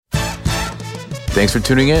Thanks for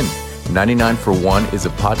tuning in. 99 for One is a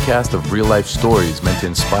podcast of real-life stories meant to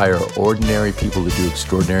inspire ordinary people to do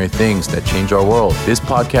extraordinary things that change our world. This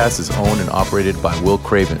podcast is owned and operated by Will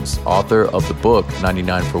Cravens, author of the book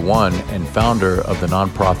 99 for One and founder of the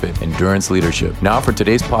nonprofit Endurance Leadership. Now for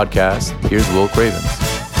today's podcast, here's Will Cravens.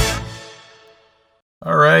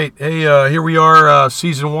 All right. Hey, here we are,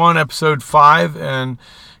 Season 1, Episode 5, and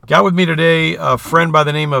got with me today a friend by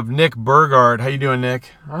the name of Nick Burgard. How you doing, Nick?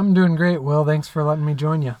 I'm doing great, Will. Thanks for letting me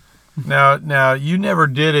join you. Now, you never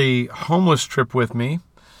did a homeless trip with me,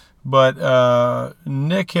 but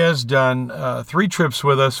Nick has done 3 trips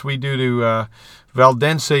with us. We do to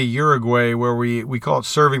Valdense, Uruguay, where we call it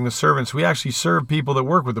serving the servants. We actually serve people that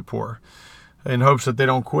work with the poor in hopes that they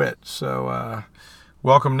don't quit. So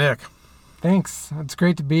welcome, Nick. Thanks. It's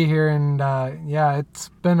great to be here, and it's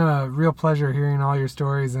been a real pleasure hearing all your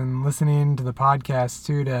stories and listening to the podcast,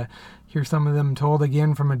 too, to hear some of them told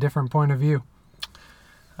again from a different point of view.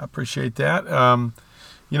 I appreciate that.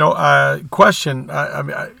 Question.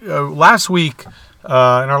 Last week, in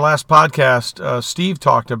our last podcast, Steve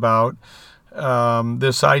talked about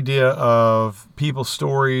this idea of people's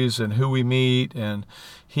stories and who we meet, and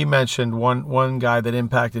he mentioned one guy that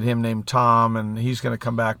impacted him named Tom, and he's going to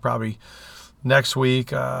come back probably next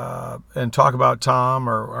week and talk about Tom,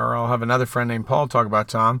 or I'll have another friend named Paul talk about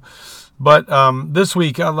Tom. But this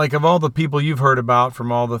week, of all the people you've heard about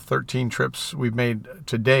from all the 13 trips we've made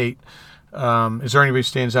to date, is there anybody who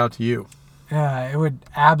stands out to you? Yeah, it would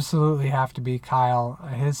absolutely have to be Kyle.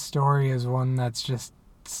 His story is one that's just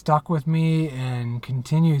stuck with me and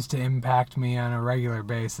continues to impact me on a regular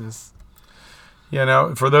basis. Yeah,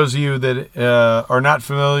 now, for those of you that are not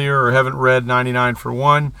familiar or haven't read 99 for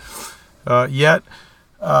One yet,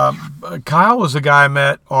 Kyle was a guy I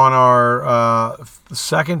met on our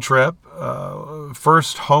second trip,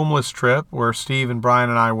 first homeless trip where Steve and Brian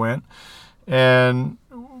and I went. And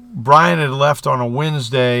Brian had left on a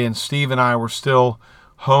Wednesday, and Steve and I were still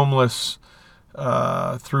homeless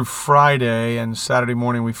through Friday, and Saturday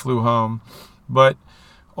morning we flew home. But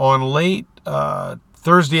on late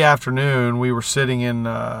Thursday afternoon, we were sitting in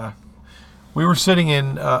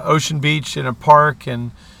Ocean Beach in a park,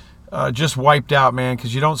 and just wiped out, man,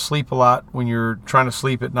 because you don't sleep a lot when you're trying to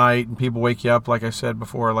sleep at night, and people wake you up, like I said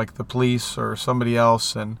before, like the police or somebody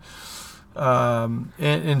else, and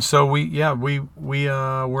so we're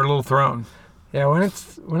a little thrown. Yeah, when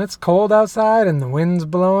it's cold outside and the wind's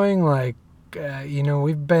blowing,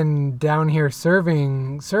 we've been down here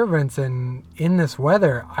serving servants, and in this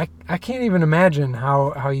weather, I can't even imagine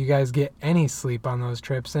how you guys get any sleep on those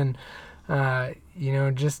trips, and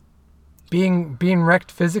just being wrecked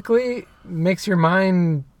physically makes your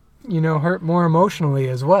mind, hurt more emotionally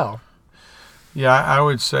as well. Yeah, I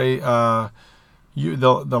would say the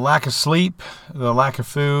lack of sleep, the lack of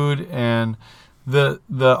food, and the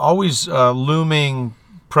always looming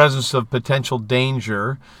presence of potential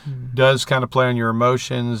danger does kind of play on your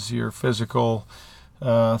emotions, your physical,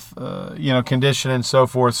 condition, and so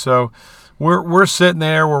forth. So we're sitting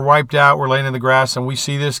there, we're wiped out, we're laying in the grass, and we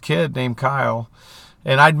see this kid named Kyle.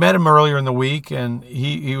 And I'd met him earlier in the week, and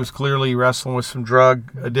he was clearly wrestling with some drug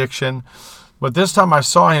addiction. But this time I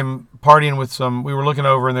saw him partying with we were looking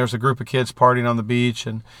over, and there's a group of kids partying on the beach.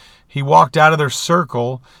 And he walked out of their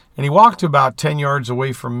circle, and he walked to about 10 yards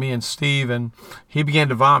away from me and Steve, and he began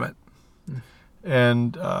to vomit.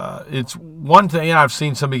 And it's one thing, I've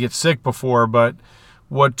seen somebody get sick before, but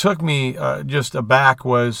what took me just aback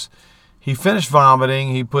was he finished vomiting,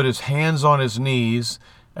 he put his hands on his knees,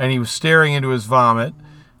 and he was staring into his vomit,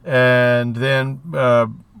 and then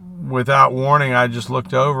without warning, I just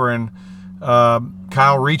looked over, and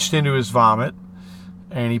Kyle reached into his vomit,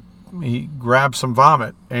 and he grabbed some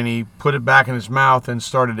vomit, and he put it back in his mouth and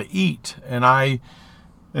started to eat. And at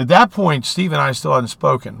that point, Steve and I still hadn't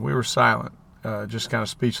spoken. We were silent, just kind of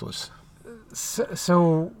speechless.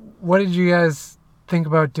 So what did you guys think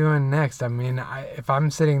about doing next? I mean, if I'm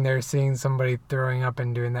sitting there seeing somebody throwing up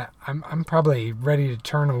and doing that, I'm probably ready to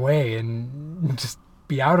turn away and just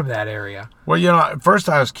be out of that area. Well, at first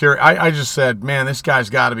I was curious. I just said, man, this guy's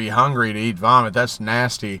got to be hungry to eat vomit. That's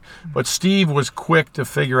nasty. But Steve was quick to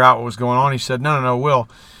figure out what was going on. He said, no, Will,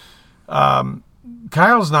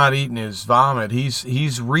 Kyle's not eating his vomit.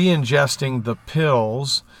 He's re-ingesting the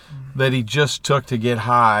pills that he just took to get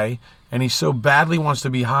high. And he so badly wants to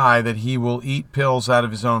be high that he will eat pills out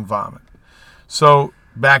of his own vomit. So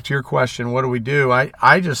back to your question, what do we do? I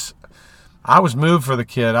was moved for the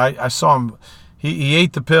kid. I saw him. He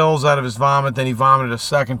ate the pills out of his vomit, then he vomited a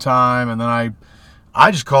second time, and then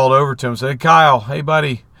I just called over to him and said, Kyle, hey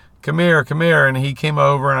buddy, come here. And he came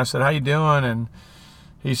over, and I said, how you doing? And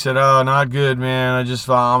He said, "Oh, not good, man. I just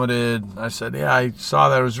vomited." I said, "Yeah, I saw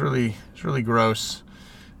that. It was really gross."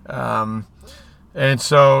 And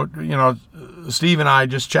so, Steve and I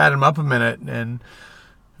just chatted him up a minute, and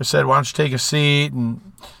I said, "Why don't you take a seat?" And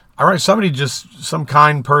some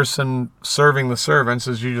kind person serving the servants,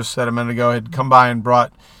 as you just said a minute ago, had come by and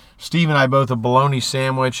brought Steve and I both a bologna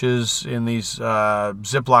sandwiches in these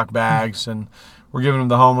Ziploc bags, and we're giving them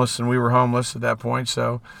the homeless, and we were homeless at that point.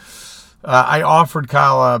 So I offered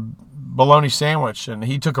Kyle a bologna sandwich, and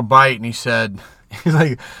he took a bite, and he's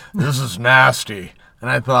like, "This is nasty." And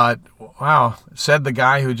I thought, wow, said the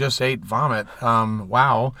guy who just ate vomit.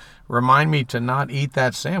 Wow, remind me to not eat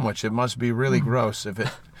that sandwich. It must be really gross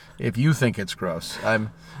if you think it's gross. Right?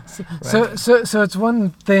 So it's one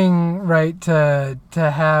thing, right, to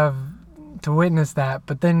witness that,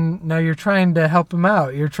 but then now you're trying to help him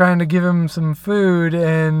out. You're trying to give him some food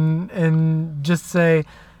and just say,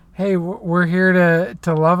 "Hey, we're here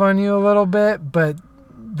to love on you a little bit," but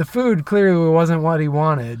the food clearly wasn't what he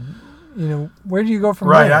wanted. Where do you go from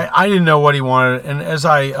there? Right, I didn't know what he wanted, and as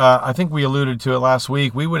I think we alluded to it last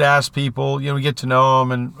week, we would ask people, we get to know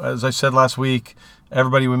them, and as I said last week,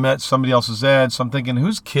 everybody we met, somebody else's ed, so I'm thinking,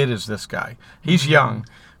 whose kid is this guy? He's young,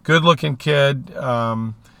 good-looking kid.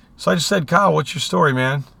 So I just said, "Kyle, what's your story,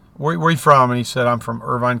 man? Where are you from?" And he said, "I'm from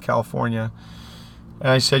Irvine, California." And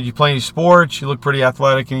I said, "You play any sports? You look pretty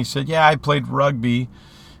athletic." And he said, "Yeah, I played rugby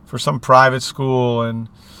for some private school." And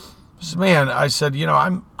I said, "Man," I said,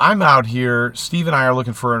 I'm out here. Steve and I are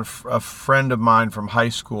looking for a friend of mine from high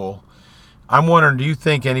school. I'm wondering, do you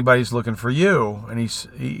think anybody's looking for you?" And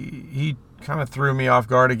he kind of threw me off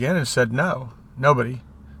guard again and said, "No, nobody."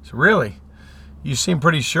 I said, "Really? You seem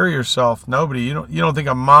pretty sure of yourself. Nobody. You don't think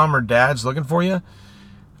a mom or dad's looking for you?"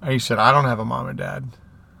 And he said, "I don't have a mom and dad."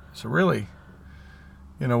 I said, "Really?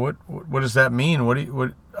 What does that mean? What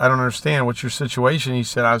I don't understand. What's your situation?" He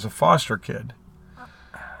said, "I was a foster kid."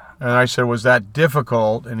 And I said, "Was that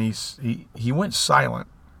difficult?" And he went silent.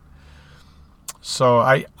 So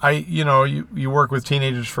you work with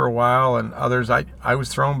teenagers for a while and others. I was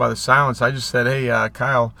thrown by the silence. I just said, "Hey,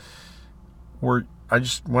 Kyle, I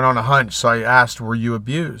just went on a hunch." So I asked, "Were you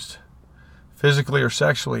abused, physically or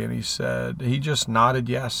sexually?" And he just nodded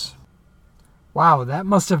yes. Wow, that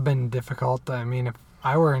must have been difficult. I mean, if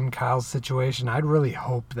I were in Kyle's situation, I'd really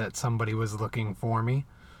hope that somebody was looking for me.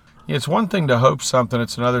 It's one thing to hope something.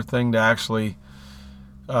 It's another thing to actually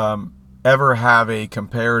ever have a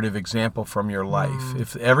comparative example from your life.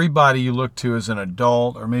 If everybody you look to as an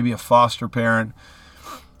adult or maybe a foster parent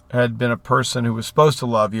had been a person who was supposed to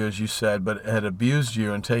love you, as you said, but had abused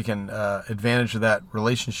you and taken advantage of that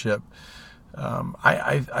relationship,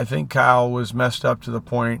 I think Kyle was messed up to the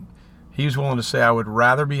point he was willing to say, "I would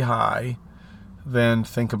rather be high than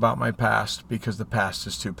think about my past because the past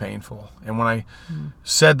is too painful." And when I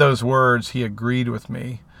said those words, he agreed with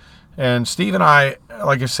me. And Steve and I,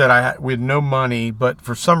 like I said, we had no money, but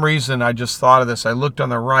for some reason I just thought of this. I looked on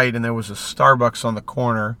the right and there was a Starbucks on the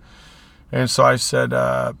corner. And so I said,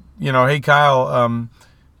 "Hey, Kyle,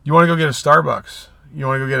 you want to go get a Starbucks? You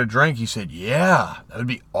want to go get a drink?" He said, "Yeah, that would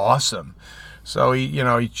be awesome." So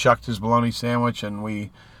he chucked his bologna sandwich and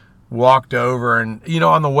we walked over, and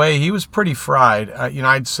on the way he was pretty fried.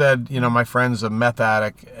 I'd said, my friend's a meth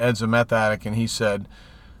addict, Ed's a meth addict, and he said,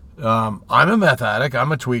 "I'm a meth addict,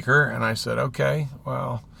 I'm a tweaker." And I said, "Okay,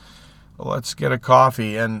 well, let's get a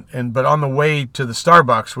coffee." But on the way to the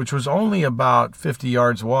Starbucks, which was only about 50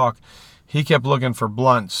 yards walk, he kept looking for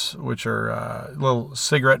blunts, which are little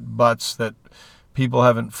cigarette butts that people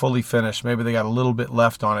haven't fully finished. Maybe they got a little bit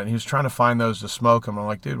left on it. And he was trying to find those to smoke them. I'm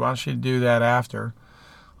like, "Dude, why don't you do that after?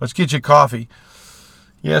 Let's get you coffee."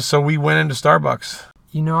 Yeah, so we went into Starbucks.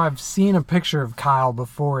 I've seen a picture of Kyle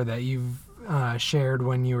before that you've shared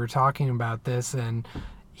when you were talking about this, and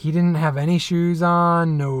he didn't have any shoes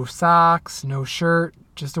on, no socks, no shirt,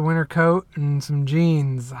 just a winter coat and some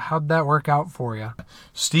jeans. How'd that work out for you?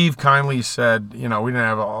 Steve kindly said, we didn't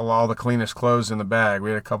have all the cleanest clothes in the bag. We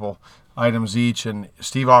had a couple items each, and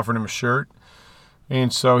Steve offered him a shirt.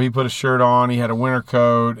 And so he put a shirt on, he had a winter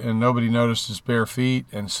coat, and nobody noticed his bare feet.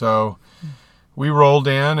 And so we rolled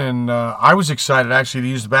in, and I was excited actually to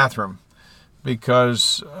use the bathroom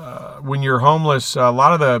because when you're homeless, a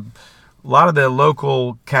lot of the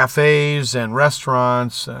local cafes and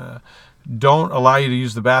restaurants don't allow you to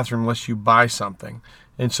use the bathroom unless you buy something.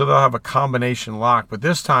 And so they'll have a combination lock. But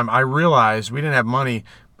this time I realized we didn't have money,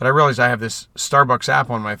 but I realized I have this Starbucks app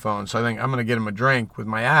on my phone. So I think I'm going to get him a drink with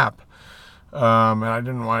my app. And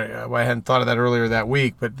I hadn't thought of that earlier that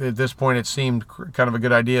week, but at this point it seemed kind of a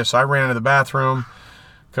good idea. So I ran into the bathroom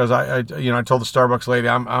because I told the Starbucks lady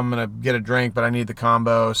I'm going to get a drink, but I need the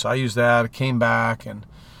combo. So I used that. I came back and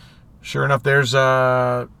Sure enough, there's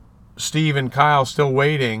Steve and Kyle still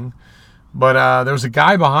waiting. But there was a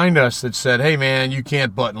guy behind us that said, "Hey, man, you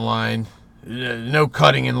can't butt in line. No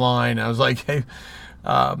cutting in line." I was like, "Hey,"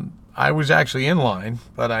 I was actually in line,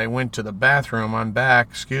 but I went to the bathroom. I'm back,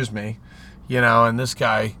 excuse me. And this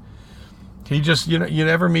guy, he just, you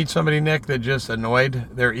ever meet somebody, Nick, that just annoyed?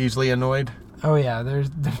 They're easily annoyed. Oh yeah, there's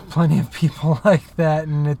plenty of people like that,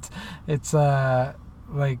 and it's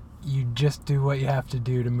like you just do what you have to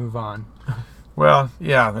do to move on. Well,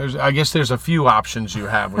 yeah, I guess there's a few options you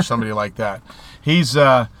have with somebody like that. He just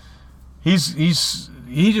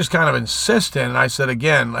kind of insisted, and I said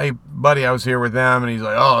again, "Hey, buddy, I was here with them," and he's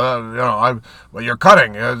like, "Oh, well, you're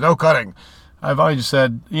cutting. No cutting." I've always just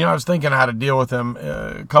said, I was thinking how to deal with him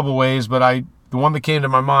a couple ways, but the one that came to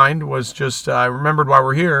my mind was just I remembered why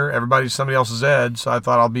we're here. Everybody's somebody else's ed, so I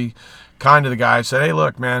thought I'll be kind to the guy. I said, "Hey,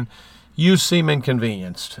 look, man, you seem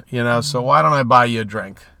inconvenienced, so why don't I buy you a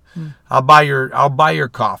drink? I'll buy your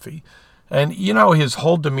coffee." And his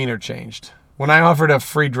whole demeanor changed. When I offered a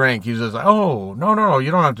free drink, he was like, "Oh, no,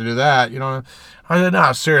 you don't have to do that. I said,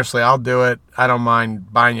 "No, seriously, I'll do it. I don't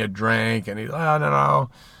mind buying you a drink." And he's like, "Oh, no,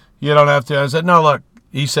 you don't have to." I said, "No, look,"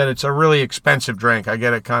 he said, "it's a really expensive drink. I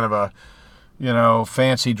get it kind of a,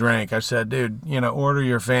 fancy drink." I said, "Dude, order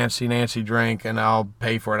your fancy Nancy drink and I'll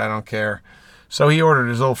pay for it. I don't care." So he ordered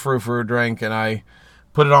his little frou-frou drink and I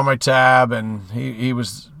put it on my tab, and he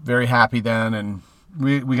was very happy then. And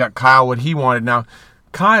we got Kyle what he wanted. Now,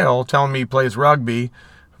 Kyle, telling me he plays rugby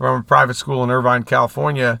from a private school in Irvine,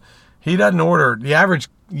 California, he doesn't order. The average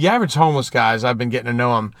homeless guys, I've been getting to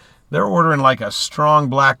know them, they're ordering like a strong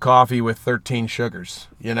black coffee with 13 sugars.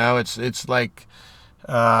 It's like,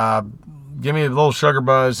 give me a little sugar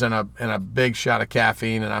buzz and a big shot of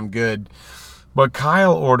caffeine and I'm good. But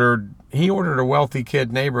Kyle ordered a wealthy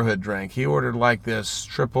kid neighborhood drink. He ordered like this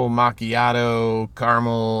triple macchiato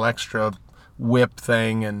caramel extra whip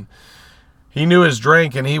thing, and he knew his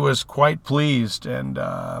drink and he was quite pleased. And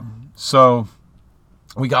so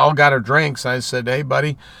we all got our drinks. I said, "Hey,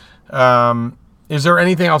 buddy, is there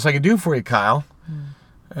anything else I could do for you, Kyle?"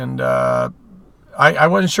 And I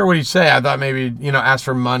wasn't sure what he'd say. I thought maybe, ask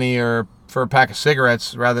for money or for a pack of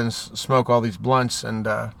cigarettes rather than smoke all these blunts. And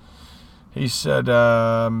he said,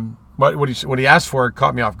 what he asked for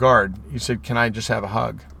caught me off guard. He said, "Can I just have a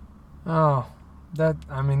hug?" Oh, that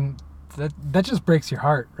just breaks your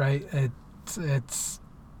heart, right? It's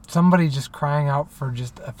somebody just crying out for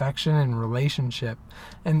just affection and relationship.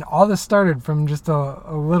 And all this started from just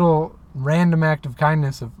a little random act of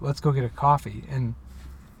kindness of, let's go get a coffee. And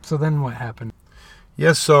so then what happened?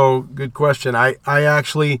 Yes, so good question.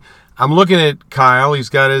 I'm looking at Kyle. He's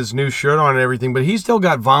got his new shirt on and everything, but he's still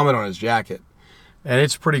got vomit on his jacket. And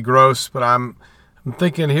it's pretty gross, but I'm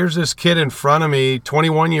thinking, here's this kid in front of me,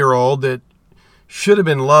 21-year-old, that should have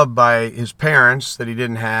been loved by his parents that he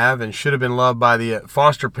didn't have and should have been loved by the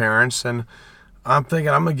foster parents. And I'm thinking,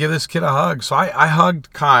 I'm going to give this kid a hug. So I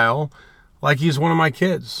hugged Kyle like he's one of my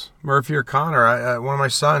kids, Murphy or Connor, one of my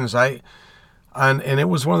sons. And it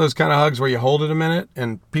was one of those kind of hugs where you hold it a minute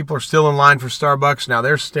and people are still in line for Starbucks. Now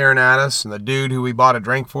they're staring at us, and the dude who we bought a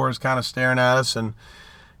drink for is kind of staring at us. And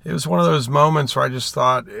it was one of those moments where I just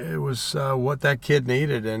thought it was what that kid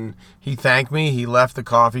needed. And he thanked me. He left the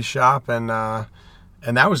coffee shop, and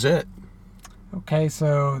that was it. Okay,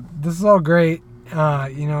 so this is all great.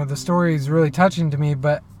 The story is really touching to me,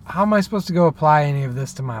 but how am I supposed to go apply any of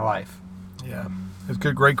this to my life? Yeah, it's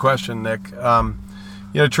a great question, Nick.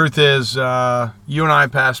 The truth is, you and I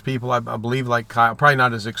pass people, I believe, like Kyle, probably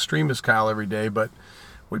not as extreme as Kyle every day, but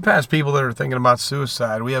we pass people that are thinking about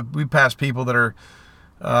suicide. We pass people that are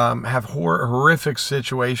have horrific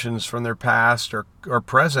situations from their past or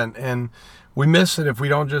present, and we miss it if we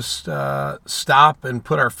don't just stop and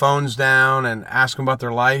put our phones down and ask them about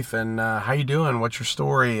their life and how you doing, what's your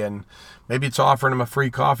story, and maybe it's offering them a free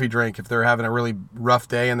coffee drink if they're having a really rough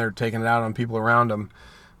day and they're taking it out on people around them.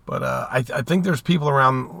 But I think there's people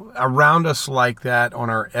around us like that on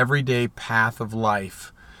our everyday path of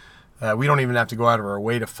life. We don't even have to go out of our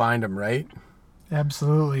way to find them, right?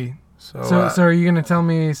 Absolutely. So are you going to tell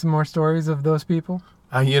me some more stories of those people?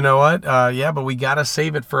 You know what? Yeah, but we got to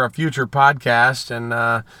save it for a future podcast,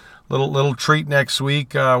 and little treat next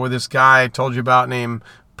week with this guy I told you about named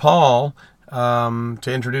Paul to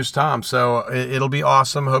introduce Tom. So it'll be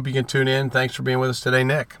awesome. Hope you can tune in. Thanks for being with us today,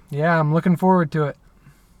 Nick. Yeah, I'm looking forward to it.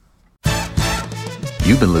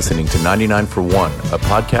 You've been listening to 99 for 1, a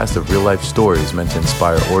podcast of real-life stories meant to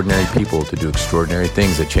inspire ordinary people to do extraordinary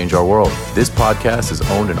things that change our world. This podcast is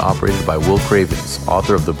owned and operated by Will Cravens,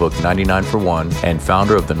 author of the book 99 for 1 and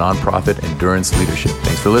founder of the nonprofit Endurance Leadership.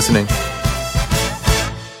 Thanks for listening.